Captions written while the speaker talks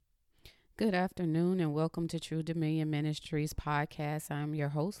Good afternoon and welcome to True Dominion Ministries podcast. I'm your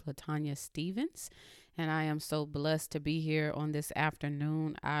host, Latanya Stevens, and I am so blessed to be here on this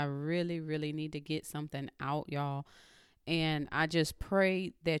afternoon. I really need to get something out, y'all. And I just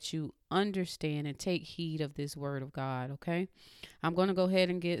pray that you understand and take heed of this word of God, okay? I'm going to go ahead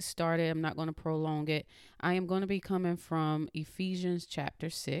and get started. I'm not going to prolong it. I am going to be coming from Ephesians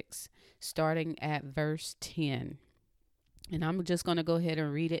chapter 6, starting at verse 10. And I'm just going to go ahead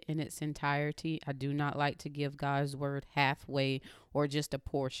and read it in its entirety. I do not like to give God's word halfway or just a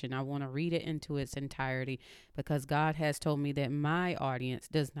portion. I want to read it into its entirety because God has told me that my audience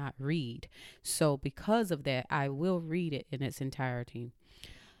does not read. So because of that, I will read it in its entirety.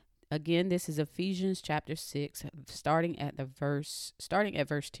 Again, this is Ephesians chapter 6, starting at verse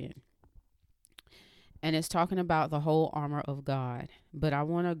 10. And it's talking about the whole armor of God. But I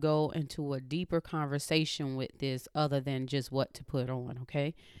want to go into a deeper conversation with this other than just what to put on,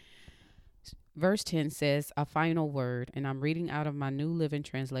 okay? Verse 10 says, a final word, and I'm reading out of my New Living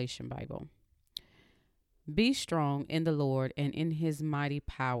Translation Bible. Be strong in the Lord and in his mighty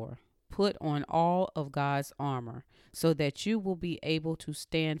power. Put on all of God's armor so that you will be able to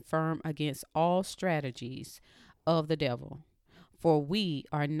stand firm against all strategies of the devil. For we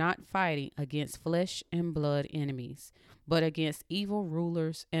are not fighting against flesh and blood enemies, but against evil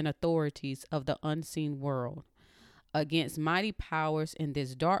rulers and authorities of the unseen world, against mighty powers in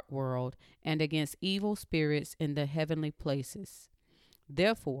this dark world, and against evil spirits in the heavenly places.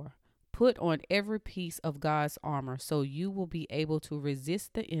 Therefore, put on every piece of God's armor so you will be able to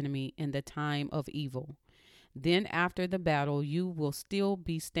resist the enemy in the time of evil. Then after the battle, you will still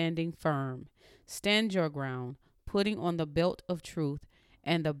be standing firm. Stand your ground, putting on the belt of truth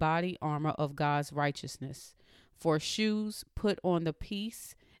and the body armor of God's righteousness. For shoes, put on the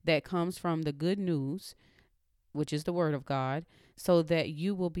peace that comes from the good news, which is the word of God, so that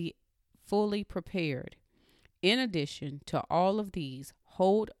you will be fully prepared. In addition to all of these,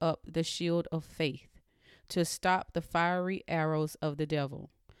 hold up the shield of faith to stop the fiery arrows of the devil.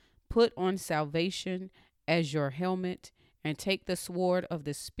 Put on salvation as your helmet and take the sword of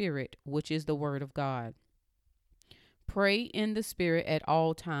the Spirit, which is the word of God. Pray in the Spirit at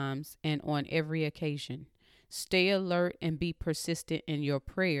all times and on every occasion. Stay alert and be persistent in your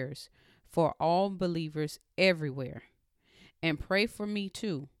prayers for all believers everywhere. And pray for me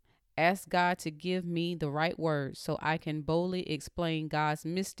too. Ask God to give me the right words so I can boldly explain God's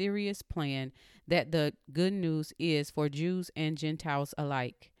mysterious plan that the good news is for Jews and Gentiles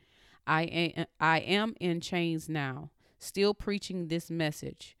alike. I am in chains now, still preaching this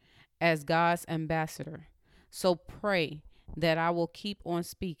message as God's ambassador. So pray that I will keep on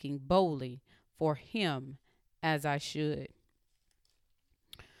speaking boldly for him as I should.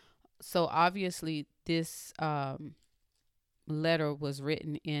 So obviously this letter was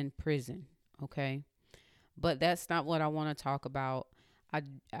written in prison, okay? But that's not what I want to talk about.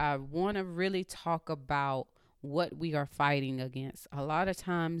 I want to really talk about what we are fighting against. A lot of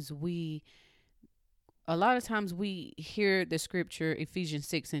times we hear the scripture Ephesians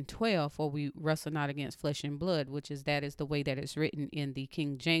 6:12, for we wrestle not against flesh and blood, that is the way that it's written in the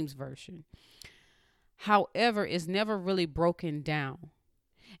King James Version. However, it's never really broken down.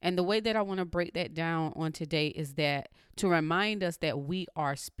 And the way that I want to break that down on today is that to remind us that we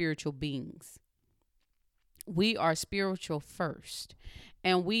are spiritual beings. We are spiritual first.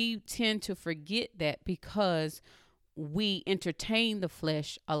 And we tend to forget that because we entertain the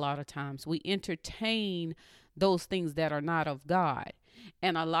flesh a lot of times. We entertain those things that are not of God.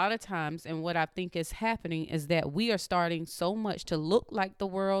 And a lot of times, and what I think is happening is that we are starting so much to look like the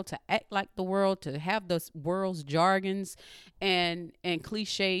world, to act like the world, to have the world's jargons and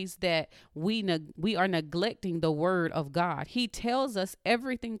cliches that we are neglecting the word of God. He tells us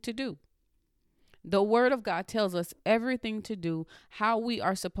everything to do. The word of God tells us everything to do, how we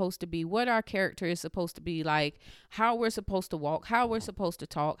are supposed to be, what our character is supposed to be like, how we're supposed to walk, how we're supposed to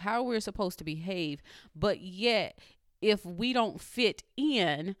talk, how we're supposed to behave. But yet, if we don't fit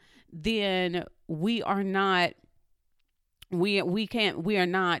in, then we are not we are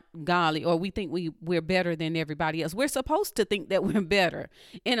not godly, or we think we're better than everybody else. We're supposed to think that we're better,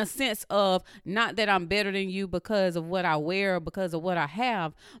 in a sense of not that I'm better than you because of what I wear or because of what I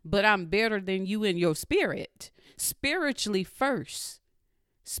have, but I'm better than you in your spirit, spiritually first.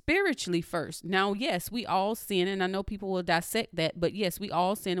 Now, yes, we all sin, and I know people will dissect that, but yes, we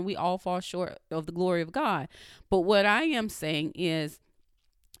all sin and we all fall short of the glory of God. But what I am saying is,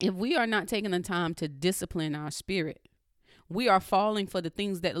 if we are not taking the time to discipline our spirit, we are falling for the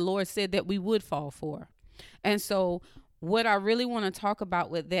things that the Lord said that we would fall for. And so what I really want to talk about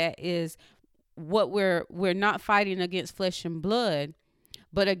with that is what we're not fighting against flesh and blood,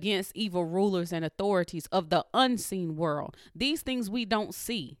 but against evil rulers and authorities of the unseen world. These things we don't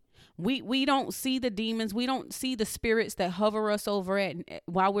see. We don't see the demons. We don't see the spirits that hover us over at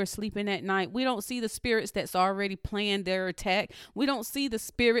while we're sleeping at night. We don't see the spirits that's already planned their attack. We don't see the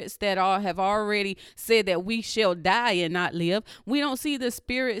spirits that have already said that we shall die and not live. We don't see the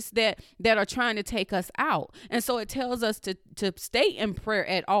spirits that are trying to take us out. And so it tells us to stay in prayer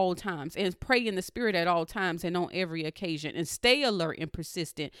at all times and pray in the spirit at all times and on every occasion, and stay alert and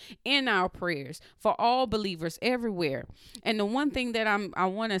persistent in our prayers for all believers everywhere. And the one thing that I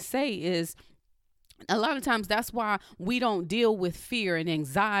want to say is, a lot of times that's why we don't deal with fear and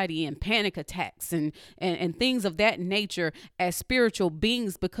anxiety and panic attacks and things of that nature as spiritual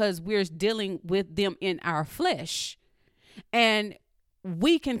beings, because we're dealing with them in our flesh. And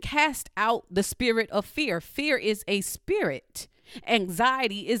we can cast out the spirit of fear. Fear is a spirit.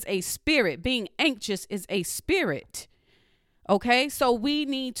 Anxiety is a spirit. Being anxious is a spirit. Okay, so we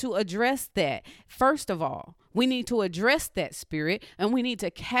need to address that. First of all, we need to address that spirit, and we need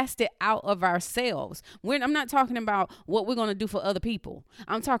to cast it out of ourselves. I'm not talking about what we're going to do for other people.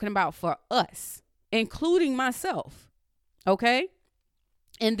 I'm talking about for us, including myself. Okay,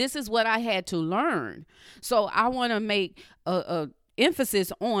 and this is what I had to learn. So I want to make a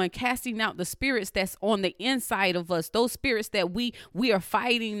emphasis on casting out the spirits that's on the inside of us, those spirits that we are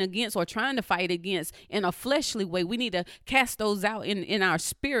fighting against or trying to fight against in a fleshly way. We need to cast those out in our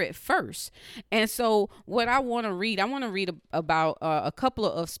spirit first. And so what I want to read about a couple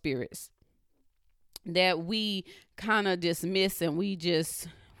of spirits that we kind of dismiss, and we just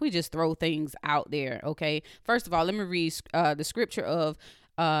throw things out there. Okay, first of all, let me read the scripture of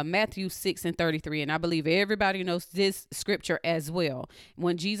Matthew 6:33. And I believe everybody knows this scripture as well.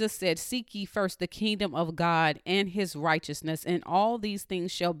 When Jesus said, "Seek ye first the kingdom of God and his righteousness, and all these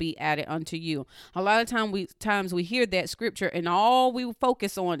things shall be added unto you." A lot of times we hear that scripture, and all we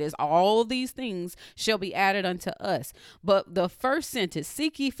focus on is all these things shall be added unto us. But the first sentence,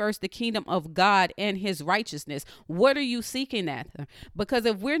 "Seek ye first the kingdom of God and his righteousness," what are you seeking after? Because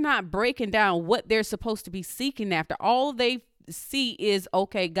if we're not breaking down what they're supposed to be seeking after, all they see is,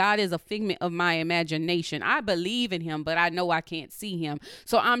 okay, God is a figment of my imagination. I believe in him, but I know I can't see him.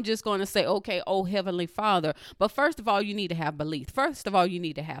 So I'm just going to say, okay, oh Heavenly Father. But first of all, you need to have belief. First of all, you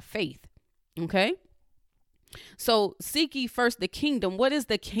need to have faith. Okay. So seek ye first the kingdom. What is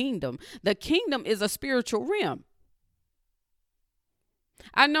the kingdom? The kingdom is a spiritual realm.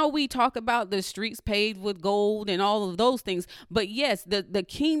 I know we talk about the streets paved with gold and all of those things, but yes, the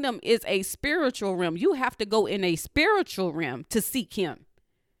kingdom is a spiritual realm. You have to go in a spiritual realm to seek him.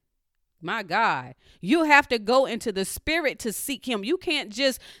 My God, you have to go into the spirit to seek him. You can't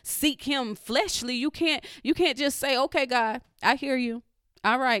just seek him fleshly. You can't just say, okay, God, I hear you.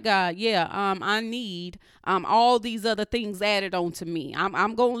 All right, God. Yeah. I need all these other things added on to me.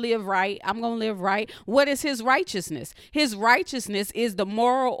 I'm going to live right. I'm going to live right. What is his righteousness? His righteousness is the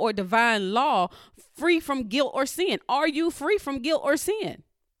moral or divine law free from guilt or sin. Are you free from guilt or sin?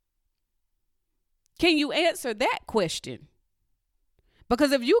 Can you answer that question?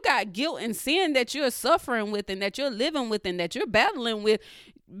 Because if you got guilt and sin that you're suffering with and that you're living with and that you're battling with,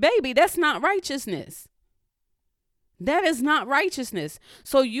 baby, that's not righteousness. That is not righteousness.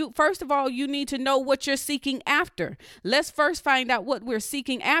 So first of all, you need to know what you're seeking after. Let's first find out what we're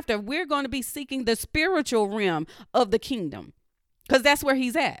seeking after. We're going to be seeking the spiritual realm of the kingdom, because that's where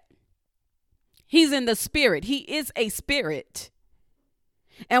he's at. He's in the spirit. He is a spirit.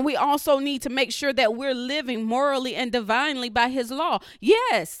 And we also need to make sure that we're living morally and divinely by his law.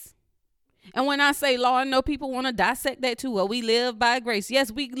 Yes. And when I say law, I know people want to dissect that too. Well, we live by grace.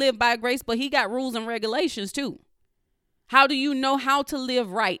 Yes, we live by grace, but he got rules and regulations too. How do you know how to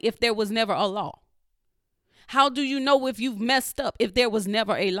live right if there was never a law? How do you know if you've messed up if there was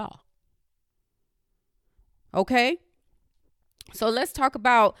never a law? Okay. So let's talk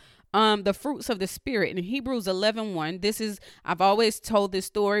about the fruits of the spirit in Hebrews 11:1. I've always told this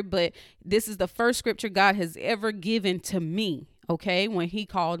story, but this is the first scripture God has ever given to me. Okay, when he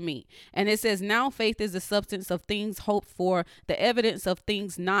called me. And it says, "Now faith is the substance of things hoped for, the evidence of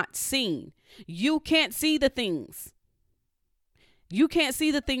things not seen." You can't see the things. You can't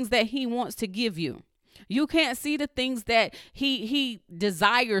see the things that he wants to give you. You can't see the things that he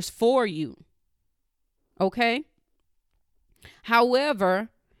desires for you. Okay? However,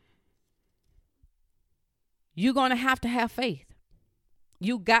 you're going to have faith.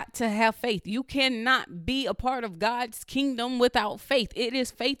 You got to have faith. You cannot be a part of God's kingdom without faith. It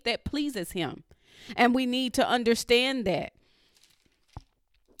is faith that pleases him. And we need to understand that.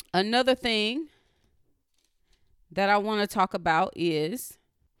 Another thing that I want to talk about is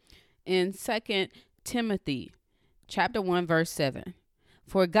in 2 Timothy chapter 1, verse 7.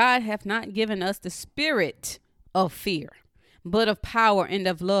 For God hath not given us the spirit of fear, but of power and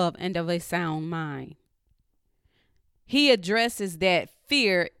of love and of a sound mind. He addresses that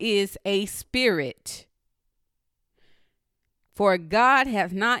fear is a spirit. For God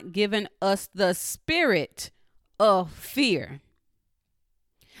hath not given us the spirit of fear.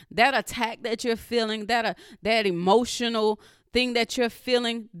 That attack that you're feeling, that emotional thing that you're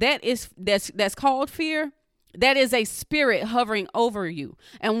feeling, that's called fear. That is a spirit hovering over you.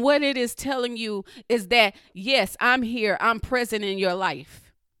 And what it is telling you is that, yes, I'm here. I'm present in your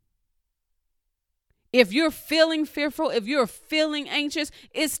life. If you're feeling fearful, if you're feeling anxious,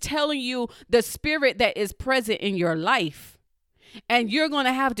 it's telling you the spirit that is present in your life. And you're going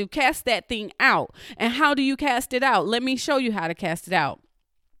to have to cast that thing out. And how do you cast it out? Let me show you how to cast it out.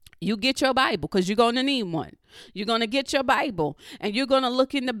 You get your Bible, because you're going to need one. You're going to get your Bible, and you're going to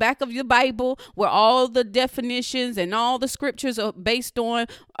look in the back of your Bible where all the definitions and all the scriptures are based on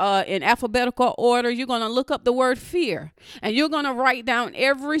in alphabetical order. You're going to look up the word fear, and you're going to write down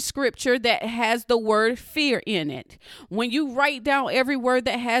every scripture that has the word fear in it. When you write down every word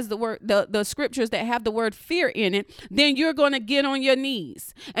that has the scriptures that have the word fear in it, then you're going to get on your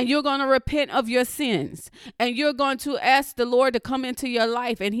knees, and you're going to repent of your sins, and you're going to ask the Lord to come into your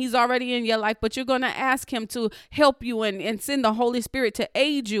life. And he's already in your life, but you're going to ask him to help you and send the Holy Spirit to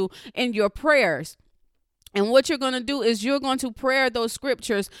aid you in your prayers. And what you're going to do is you're going to pray those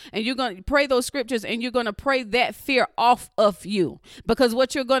scriptures, and you're going to pray those scriptures, and you're going to pray that fear off of you. Because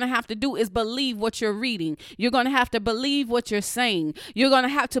what you're going to have to do is believe what you're reading. You're going to have to believe what you're saying. You're going to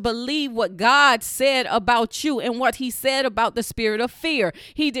have to believe what God said about you and what he said about the spirit of fear.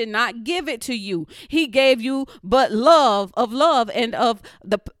 He did not give it to you. He gave you but love and of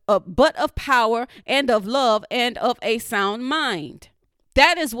but of power and of love and of a sound mind.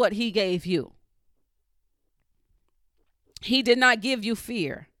 That is what he gave you. He did not give you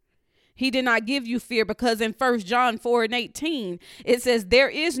fear. He did not give you fear, because in 1 John 4:18, it says, there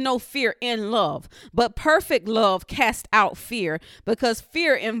is no fear in love, but perfect love casts out fear, because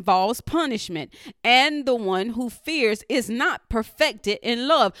fear involves punishment, and the one who fears is not perfected in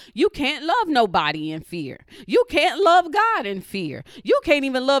love. You can't love nobody in fear. You can't love God in fear. You can't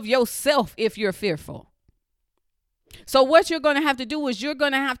even love yourself if you're fearful. So what you're going to have to do is you're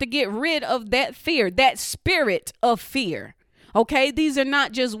going to have to get rid of that fear, that spirit of fear. Okay, these are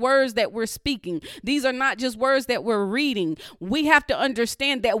not just words that we're speaking. These are not just words that we're reading. We have to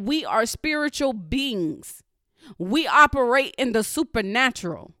understand that we are spiritual beings. We operate in the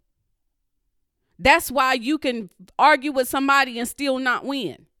supernatural. That's why you can argue with somebody and still not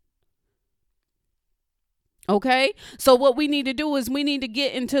win. Okay, so what we need to do is we need to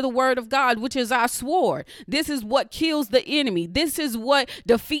get into the word of God, which is our sword. This is what kills the enemy. This is what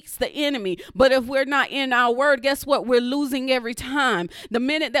defeats the enemy. But if we're not in our word, guess what? We're losing every time. The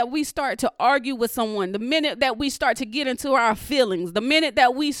minute that we start to argue with someone, the minute that we start to get into our feelings, the minute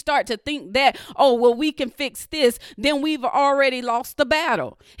that we start to think that, oh, well, we can fix this, then we've already lost the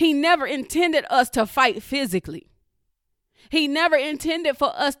battle. He never intended us to fight physically. He never intended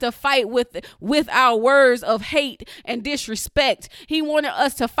for us to fight with our words of hate and disrespect. He wanted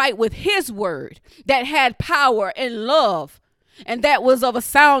us to fight with his word that had power and love, and that was of a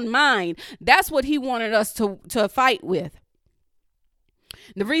sound mind. That's what he wanted us to fight with.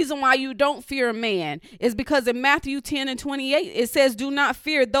 The reason why you don't fear man is because in Matthew 10:28, it says, do not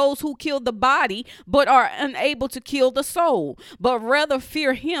fear those who kill the body, but are unable to kill the soul, but rather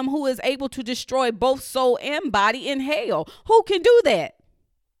fear him who is able to destroy both soul and body in hell. Who can do that?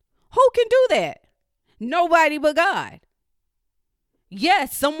 Who can do that? Nobody but God.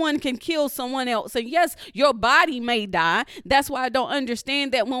 Yes, someone can kill someone else. And yes, your body may die. That's why I don't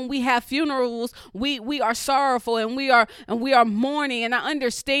understand that when we have funerals, we are sorrowful and we are mourning. And I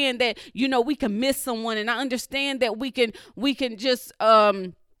understand that, we can miss someone. And I understand that we can just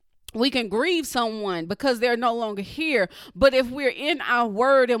we can grieve someone because they're no longer here. But if we're in our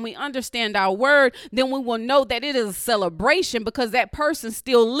word and we understand our word, then we will know that it is a celebration, because that person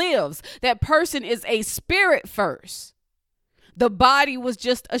still lives. That person is a spirit first. The body was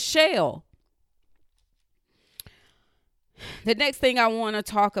just a shell. The next thing I want to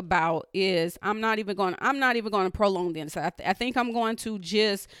talk about is I'm not even going to prolong this. I think I'm going to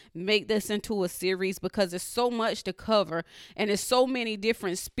just make this into a series, because there's so much to cover, and there's so many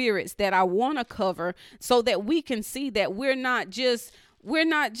different spirits that I want to cover, so that we can see that we're not just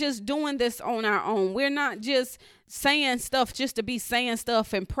doing this on our own. We're not just saying stuff just to be saying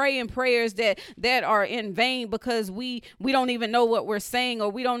stuff and praying prayers that are in vain, because we don't even know what we're saying, or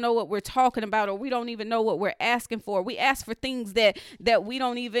we don't know what we're talking about, or we don't even know what we're asking for. We ask for things that we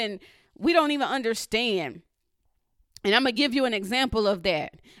don't even understand. And I'm going to give you an example of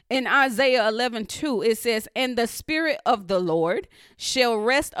that. In Isaiah 11:2, it says, "And the Spirit of the Lord shall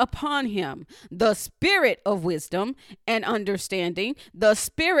rest upon him, the Spirit of wisdom and understanding, the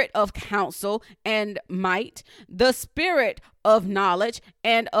Spirit of counsel and might, the Spirit of knowledge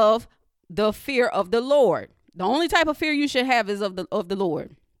and of the fear of the Lord." The only type of fear you should have is of the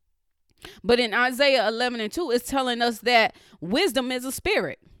Lord. But in Isaiah 11:2, it's telling us that wisdom is a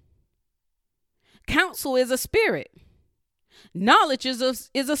spirit. Counsel is a spirit. Knowledge is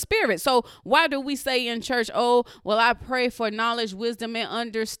a spirit. So why do we say in church, "Oh, well, I pray for knowledge, wisdom, and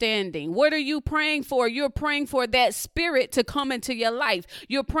understanding"? What are you praying for? You're praying for that spirit to come into your life.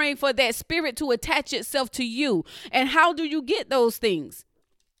 You're praying for that spirit to attach itself to you. And how do you get those things?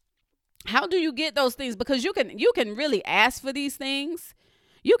 How do you get those things? Because you can really ask for these things.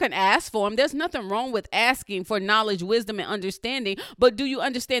 You can ask for them. There's nothing wrong with asking for knowledge, wisdom, and understanding. But do you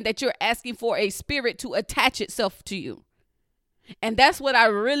understand that you're asking for a spirit to attach itself to you? And that's what I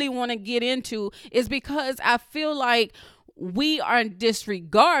really want to get into, is because I feel like we are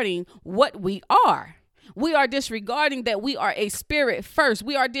disregarding what we are. We are disregarding that we are a spirit first.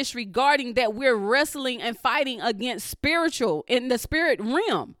 We are disregarding that we're wrestling and fighting against spiritual in the spirit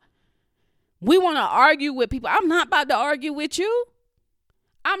realm. We want to argue with people. I'm not about to argue with you.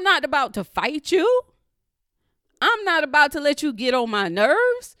 I'm not about to fight you. I'm not about to let you get on my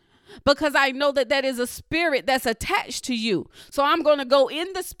nerves, because I know that that is a spirit that's attached to you. So I'm going to go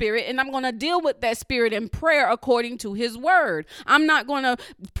in the spirit and I'm going to deal with that spirit in prayer according to his word. I'm not going to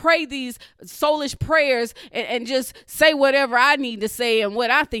pray these soulish prayers and just say whatever I need to say and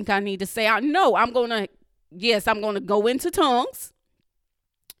what I think I need to say. I'm going to go into tongues.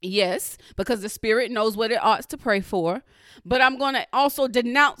 Yes, because the spirit knows what it ought to pray for. But I'm going to also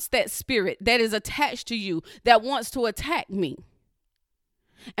denounce that spirit that is attached to you that wants to attack me.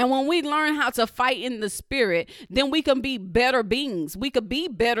 And when we learn how to fight in the spirit, then we can be better beings. We could be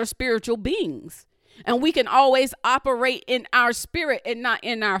better spiritual beings. And we can always operate in our spirit and not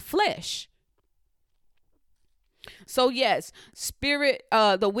in our flesh. So yes, spirit,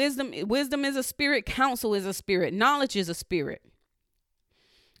 the wisdom is a spirit. Counsel is a spirit. Knowledge is a spirit.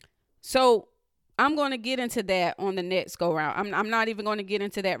 So I'm going to get into that on the next go round. I'm not even going to get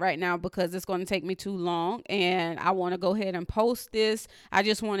into that right now because it's going to take me too long, and I want to go ahead and post this. I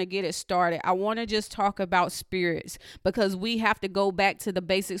just want to get it started. I want to just talk about spirits because we have to go back to the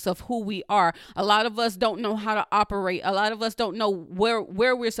basics of who we are. A lot of us don't know how to operate. A lot of us don't know where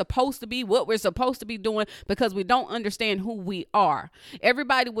we're supposed to be, what we're supposed to be doing, because we don't understand who we are.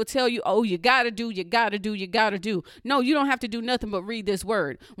 Everybody will tell you, "Oh, you got to do. No, you don't have to do nothing but read this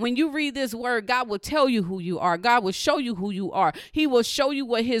word. When you read this word, God will tell you who you are. God will show you who you are. He will show you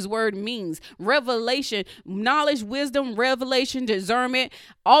what his word means. Revelation, knowledge, wisdom, revelation, discernment,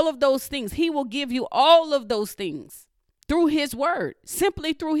 all of those things. He will give you all of those things through his word,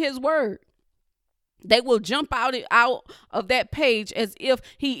 simply through his word. They will jump out of that page as if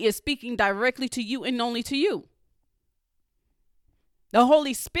he is speaking directly to you and only to you. The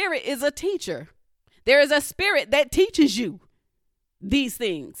Holy Spirit is a teacher. There is a spirit that teaches you these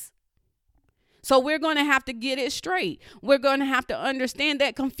things. So we're going to have to get it straight. We're going to have to understand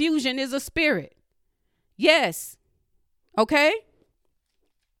that confusion is a spirit. Yes. Okay.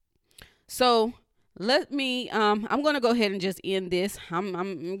 So let me, I'm going to go ahead and just end this.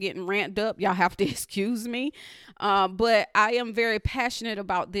 I'm getting ramped up. Y'all have to excuse me. But I am very passionate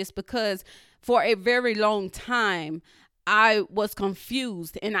about this because for a very long time, I was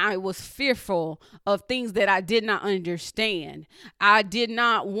confused and I was fearful of things that I did not understand. I did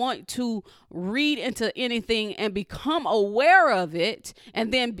not want to read into anything and become aware of it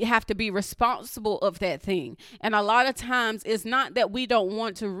and then have to be responsible of that thing. And a lot of times it's not that we don't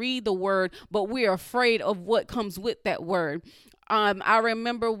want to read the word, but we're afraid of what comes with that word. I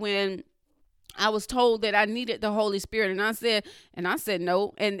remember when I was told that I needed the Holy Spirit, and I said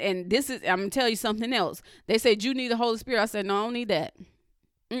no. And this is, I'm gonna tell you something else. They said, "You need the Holy Spirit." I said, "No, I don't need that."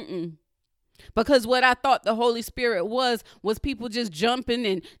 Because what I thought the Holy Spirit was people just jumping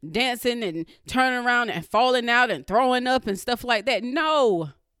and dancing and turning around and falling out and throwing up and stuff like that.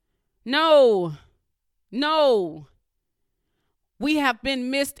 No. We have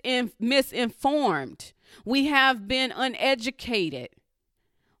been misinformed. We have been uneducated.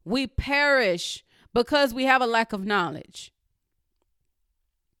 We perish because we have a lack of knowledge.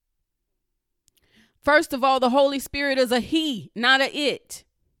 First of all, the Holy Spirit is a he, not a it.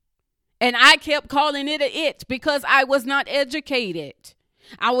 And I kept calling it a it because I was not educated.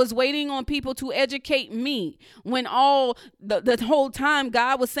 I was waiting on people to educate me when all the whole time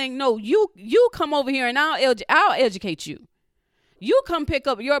God was saying, "No, you come over here and I'll educate you. You come pick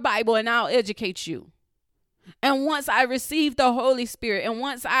up your Bible and I'll educate you." And once I received the Holy Spirit, and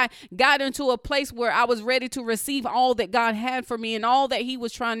once I got into a place where I was ready to receive all that God had for me and all that he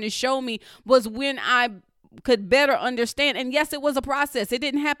was trying to show me, was when I could better understand. And yes, it was a process. It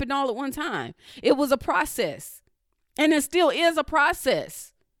didn't happen all at one time. It was a process. And it still is a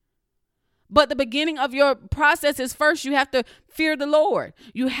process. But the beginning of your process is first you have to fear the Lord.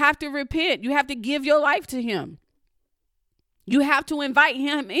 You have to repent. You have to give your life to him. You have to invite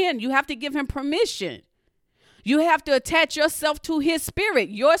him in. You have to give him permission. You have to attach yourself to his spirit,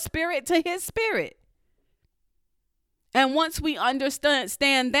 your spirit to his spirit. And once we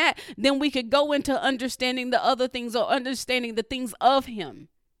understand that, then we could go into understanding the other things, or understanding the things of him.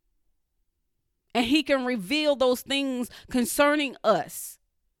 And he can reveal those things concerning us.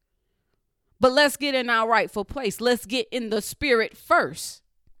 But let's get in our rightful place. Let's get in the spirit first.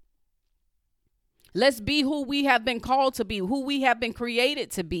 Let's be who we have been called to be, who we have been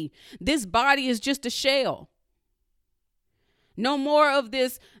created to be. This body is just a shell. No more of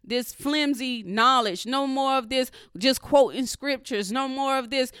this flimsy knowledge. No more of this just quoting scriptures. No more of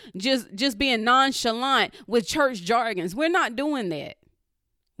this just being nonchalant with church jargons. We're not doing that.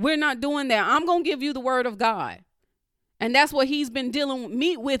 We're not doing that. I'm going to give you the word of God. And that's what he's been dealing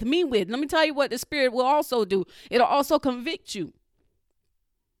with me with. Let me tell you what the Spirit will also do. It'll also convict you.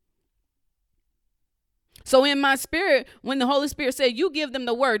 So in my spirit, when the Holy Spirit said, you give them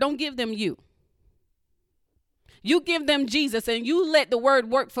the word, don't give them you. You give them Jesus, and you let the word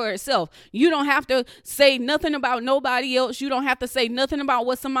work for itself. You don't have to say nothing about nobody else. You don't have to say nothing about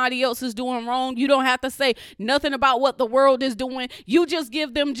what somebody else is doing wrong. You don't have to say nothing about what the world is doing. You just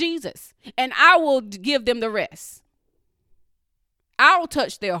give them Jesus, and I will give them the rest. I'll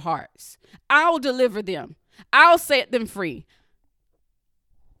touch their hearts. I'll deliver them. I'll set them free.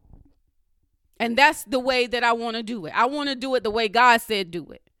 And that's the way that I want to do it. I want to do it the way God said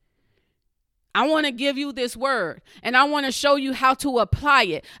do it. I want to give you this word, and I want to show you how to apply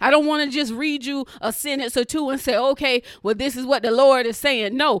it. I don't want to just read you a sentence or two and say, okay, well, this is what the Lord is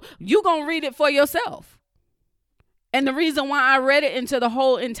saying. No, you're going to read it for yourself. And the reason why I read it into the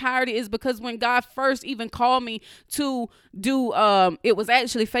whole entirety is because when God first even called me to do, it was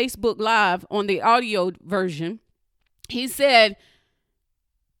actually Facebook Live on the audio version. He said,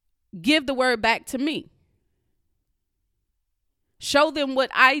 give the word back to me. Show them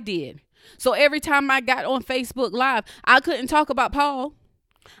what I did. So every time I got on Facebook Live, I couldn't talk about Paul.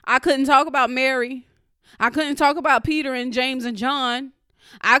 I couldn't talk about Mary. I couldn't talk about Peter and James and John.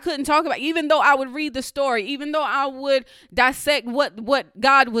 I couldn't talk about, even though I would read the story, even though I would dissect what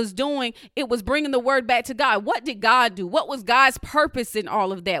God was doing, it was bringing the word back to God. What did God do? What was God's purpose in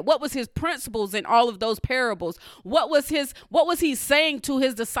all of that? What was his principles in all of those parables? What was he saying to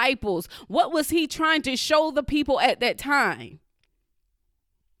his disciples? What was he trying to show the people at that time?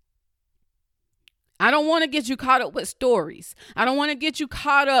 I don't want to get you caught up with stories. I don't want to get you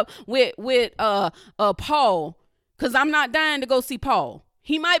caught up with Paul, because I'm not dying to go see Paul.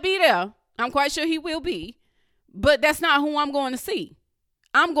 He might be there. I'm quite sure he will be. But that's not who I'm going to see.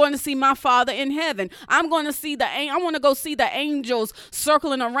 I'm going to see my Father in heaven. I want to go see the angels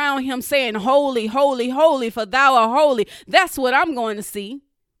circling around him saying, holy, holy, holy, for thou art holy. That's what I'm going to see.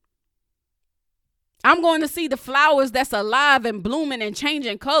 I'm going to see the flowers that's alive and blooming and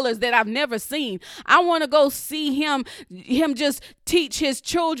changing colors that I've never seen. I want to go see him just teach his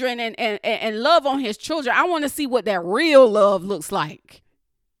children and love on his children. I want to see what that real love looks like.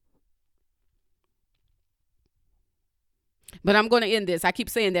 But I'm going to end this. I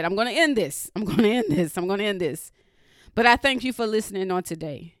keep saying that. I'm going to end this. I'm going to end this. I'm going to end this. But I thank you for listening on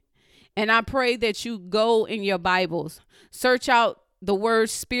today. And I pray that you go in your Bibles, search out the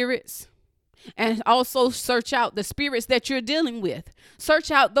word spirits, and also search out the spirits that you're dealing with. Search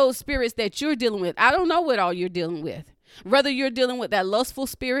out those spirits that you're dealing with. I don't know what all you're dealing with. Whether you're dealing with that lustful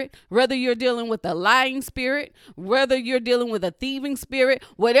spirit, whether you're dealing with a lying spirit, whether you're dealing with a thieving spirit,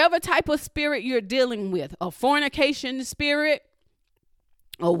 whatever type of spirit you're dealing with, a fornication spirit,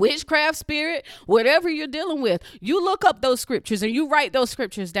 a witchcraft spirit, whatever you're dealing with, you look up those scriptures and you write those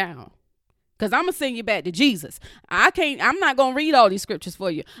scriptures down. Because I'm going to send you back to Jesus. I'm not going to read all these scriptures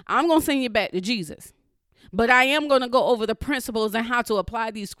for you. I'm going to send you back to Jesus. But I am going to go over the principles and how to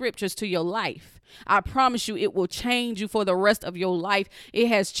apply these scriptures to your life. I promise you it will change you for the rest of your life. It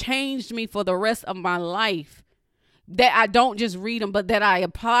has changed me for the rest of my life. That I don't just read them, but that I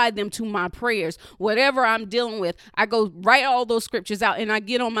apply them to my prayers. Whatever I'm dealing with, I go write all those scriptures out and I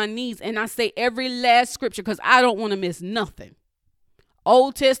get on my knees and I say every last scripture because I don't want to miss nothing.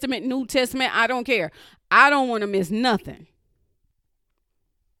 Old Testament, New Testament, I don't care. I don't want to miss nothing.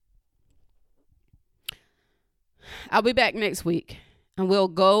 I'll be back next week and we'll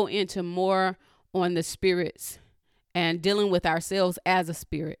go into more on the spirits and dealing with ourselves as a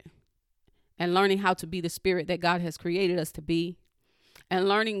spirit and learning how to be the spirit that God has created us to be and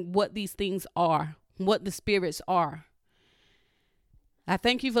learning what these things are, what the spirits are. I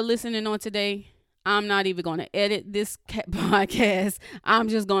thank you for listening on today. I'm not even going to edit this podcast. I'm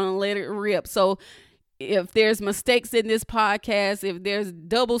just going to let it rip. So if there's mistakes in this podcast, if there's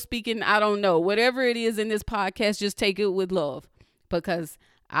double speaking, I don't know. Whatever it is in this podcast, just take it with love, because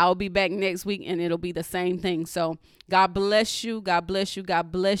I'll be back next week and it'll be the same thing. So God bless you. God bless you.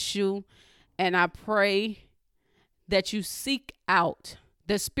 God bless you. And I pray that you seek out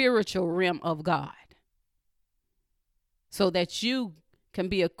the spiritual realm of God so that you can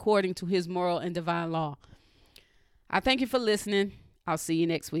be according to his moral and divine law. I thank you for listening. I'll see you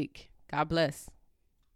next week. God bless.